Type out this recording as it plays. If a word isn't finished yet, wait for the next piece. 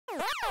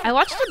I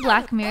watched a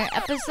Black Mirror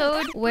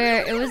episode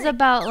where it was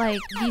about like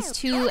these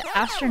two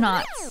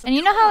astronauts. And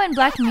you know how in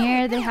Black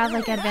Mirror they have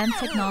like advanced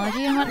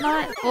technology and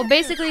whatnot? Well,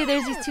 basically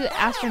there's these two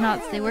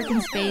astronauts. They work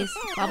in space,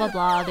 blah blah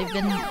blah. They've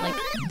been like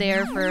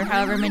there for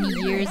however many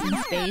years in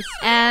space.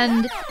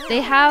 And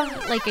they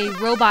have like a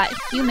robot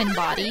human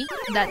body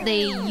that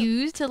they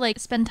use to like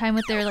spend time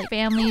with their like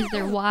families,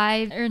 their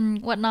wives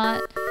and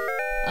whatnot.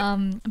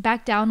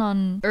 Back down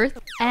on Earth.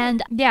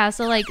 And yeah,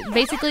 so like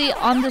basically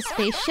on the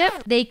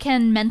spaceship they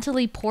can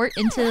mentally port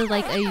into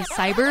like a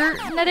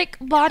cybernetic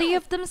body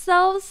of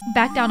themselves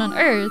back down on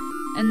Earth,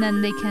 and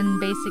then they can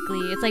basically,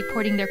 it's like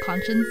porting their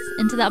conscience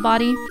into that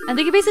body, and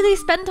they can basically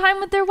spend time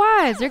with their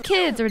wives, their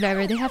kids or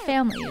whatever. They have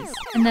families,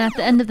 and then at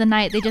the end of the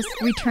night they just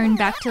return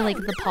back to like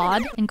the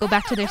pod and go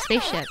back to their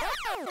spaceship.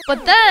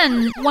 But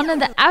then one of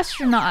the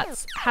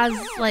astronauts has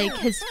like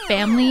his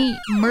family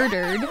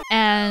murdered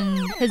and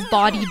his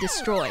body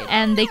destroyed,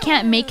 and they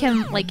can't make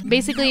him, like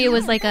basically it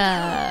was like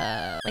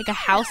a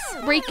house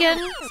break-in.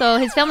 So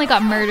his family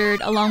got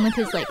murdered along with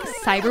his like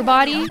cyber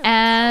body,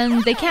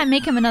 and they can't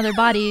make him another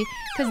body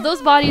because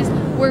those bodies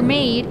were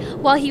made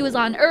while he was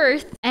on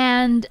Earth.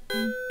 And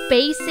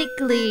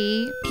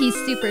basically he's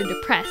super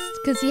depressed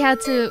because he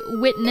had to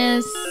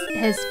witness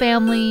his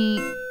family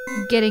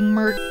getting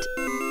murked,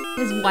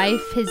 his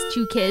wife, his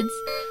 2 kids.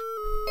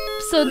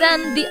 So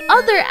then the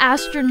other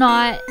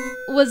astronaut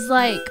was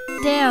like,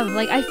 damn,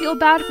 like I feel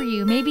bad for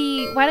you.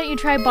 Maybe why don't you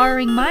try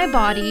borrowing my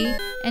body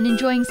and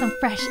enjoying some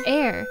fresh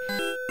air?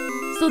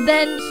 So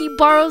then he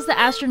borrows the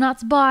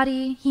astronaut's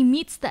body. He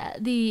meets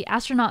the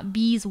astronaut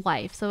B's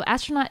wife. So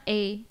astronaut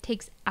A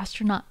takes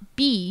astronaut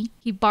B.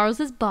 He borrows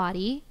his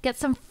body, gets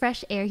some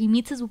fresh air. He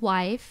meets his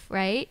wife,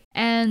 right?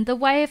 And the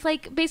wife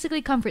like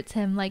basically comforts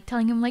him, like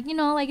telling him like, you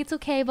know, like it's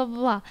okay, blah, blah,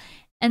 blah.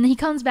 And then he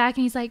comes back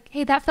and he's like,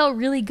 hey, that felt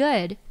really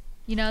good.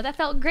 You know, that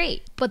felt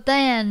great. But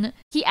then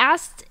he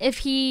asked if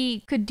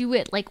he could do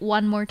it like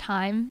one more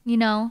time. You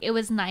know, it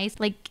was nice.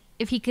 Like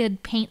if he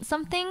could paint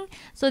something.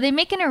 So they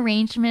make an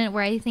arrangement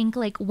where I think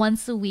like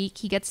once a week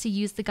he gets to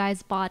use the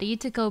guy's body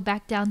to go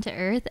back down to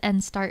Earth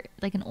and start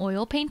like an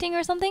oil painting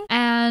or something.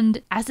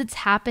 And as it's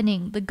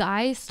happening, the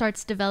guy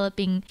starts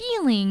developing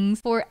feelings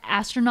for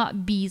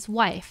astronaut B's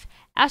wife.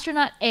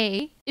 Astronaut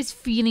A is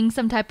feeling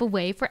some type of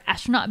way for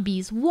astronaut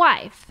B's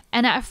wife.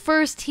 And at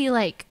first he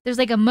like, there's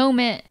like a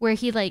moment where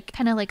he like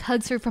kind of like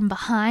hugs her from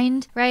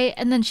behind, right?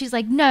 And then she's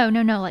like, no,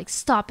 like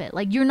stop it.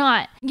 Like you're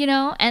not, you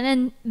know? And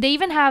then they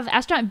even have,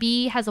 astronaut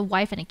B has a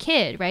wife and a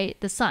kid, right?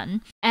 The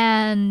son.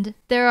 And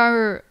there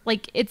are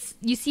like,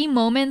 you see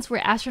moments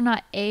where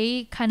astronaut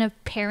A kind of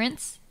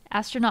parents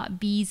astronaut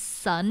B's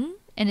son.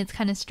 And it's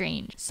kind of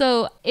strange.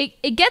 So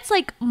it gets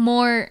like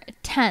more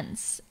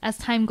tense as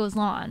time goes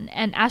on.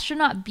 And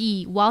astronaut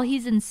B, while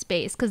he's in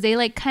space, because they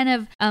like kind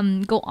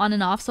of go on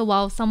and off. So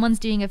while someone's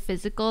doing a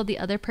physical, the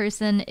other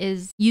person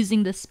is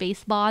using the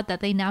space bod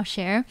that they now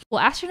share.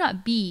 Well,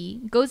 astronaut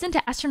B goes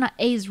into astronaut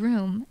A's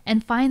room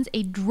and finds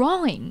a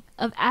drawing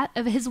of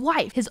his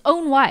wife, his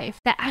own wife,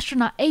 that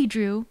astronaut A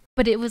drew.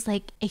 But it was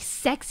like a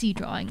sexy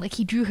drawing, like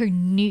he drew her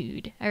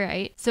nude, all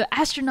right? So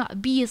astronaut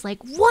B is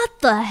like, what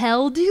the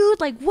hell, dude?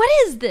 Like, what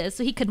is this?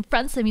 So he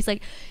confronts him. He's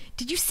like,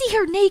 did you see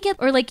her naked?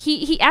 Or like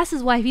he asks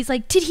his wife, he's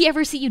like, did he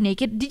ever see you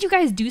naked? Did you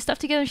guys do stuff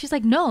together? And she's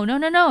like, no.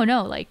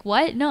 Like,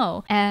 what?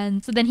 No.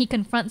 And so then he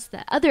confronts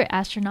the other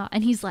astronaut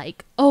and he's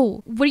like,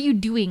 oh, what are you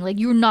doing? Like,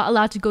 you're not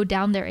allowed to go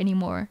down there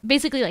anymore.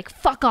 Basically like,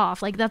 fuck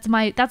off. Like, that's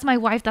my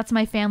wife. That's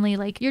my family.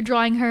 Like, you're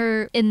drawing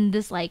her in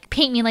this like,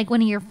 paint me like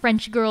one of your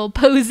French girl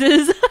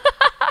poses.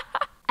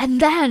 And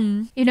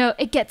then, you know,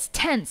 it gets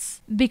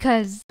tense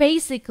because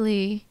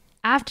basically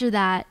after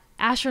that,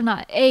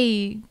 astronaut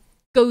A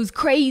goes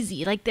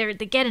crazy. Like they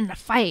get in a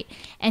fight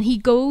and he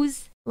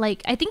goes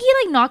like, I think he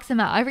like knocks him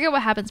out. I forget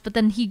what happens, but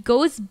then he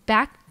goes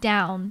back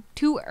down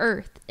to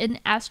Earth in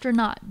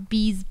astronaut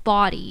B's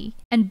body.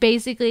 And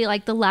basically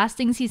like the last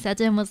things he said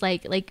to him was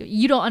like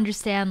you don't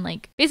understand,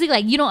 like basically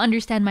like you don't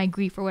understand my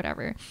grief or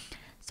whatever.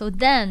 So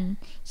then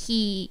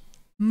he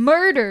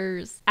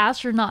murders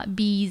astronaut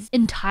B's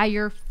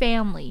entire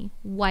family,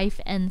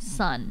 wife and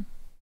son.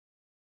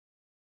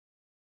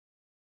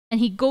 And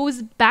he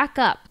goes back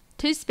up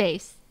to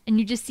space and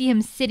you just see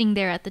him sitting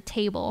there at the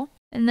table.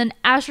 And then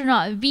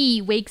astronaut B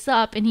wakes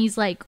up and he's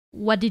like,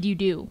 what did you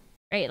do?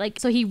 Right? Like,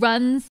 so he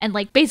runs and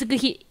like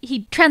basically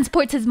he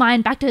transports his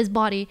mind back to his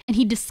body and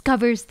he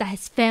discovers that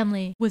his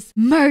family was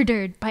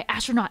murdered by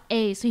astronaut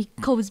A. So he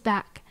goes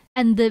back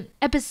and the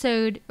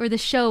episode or the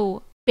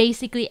show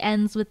basically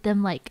ends with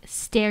them like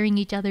staring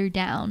each other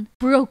down.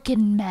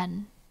 Broken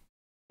men.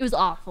 It was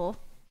awful.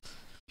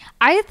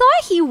 I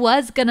thought he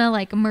was gonna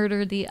like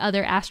murder the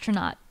other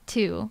astronaut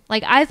too.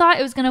 Like I thought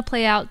it was gonna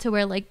play out to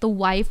where like the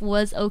wife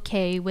was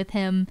okay with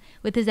him,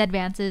 with his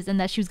advances, and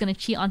that she was gonna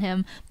cheat on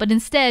him, but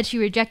instead she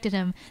rejected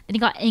him. Then he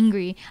got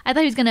angry. I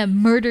thought he was gonna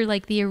murder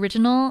like the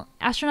original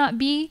astronaut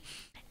B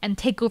and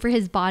take over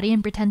his body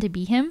and pretend to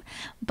be him.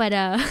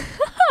 But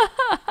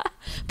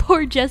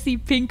poor Jesse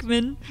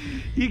Pinkman.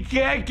 You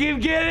can't keep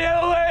getting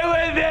away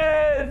with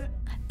it!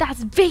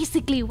 that's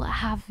basically what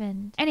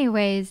happened.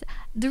 Anyways,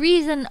 the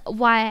reason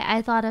why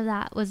I thought of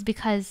that was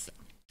because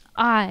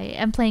I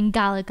am playing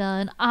Galaga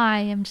and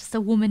I am just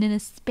a woman in a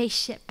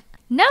spaceship.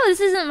 No,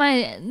 this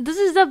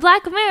is a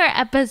Black Mirror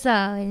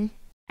episode.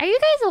 Are you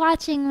guys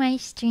watching my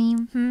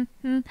stream?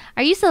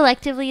 Are you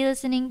selectively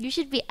listening? You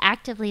should be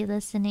actively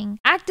listening.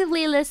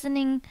 Actively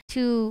listening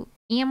to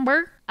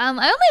Ember. I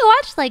only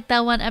watched like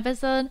that one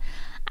episode.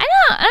 I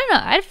don't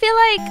know. I feel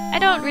like I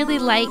don't really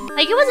like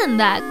it wasn't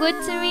that good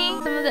to me.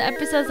 Some of the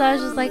episodes I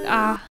was just like,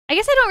 I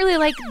guess I don't really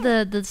like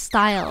the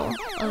style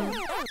of.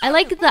 I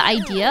like the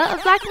idea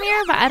of Black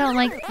Mirror, but I don't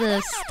like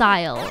the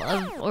style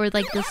of or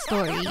like the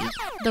story,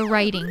 the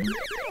writing.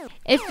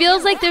 It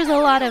feels like there's a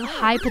lot of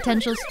high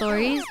potential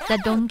stories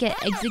that don't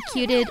get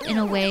executed in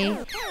a way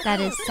that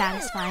is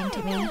satisfying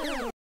to me.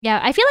 Yeah,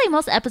 I feel like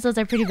most episodes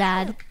are pretty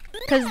bad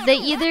because they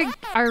either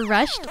are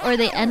rushed or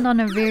they end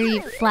on a very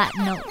flat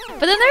note.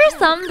 But then there are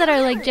some that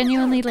are like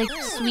genuinely like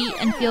sweet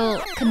and feel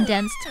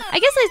condensed. I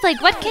guess it's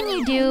like, what can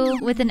you do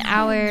with an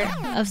hour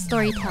of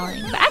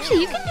storytelling? But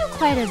actually, you can do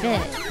quite a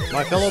bit.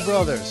 My fellow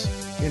brothers,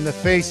 in the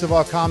face of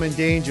our common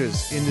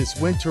dangers, in this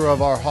winter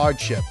of our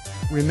hardship,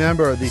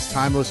 remember these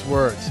timeless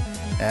words,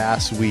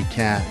 as we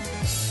can.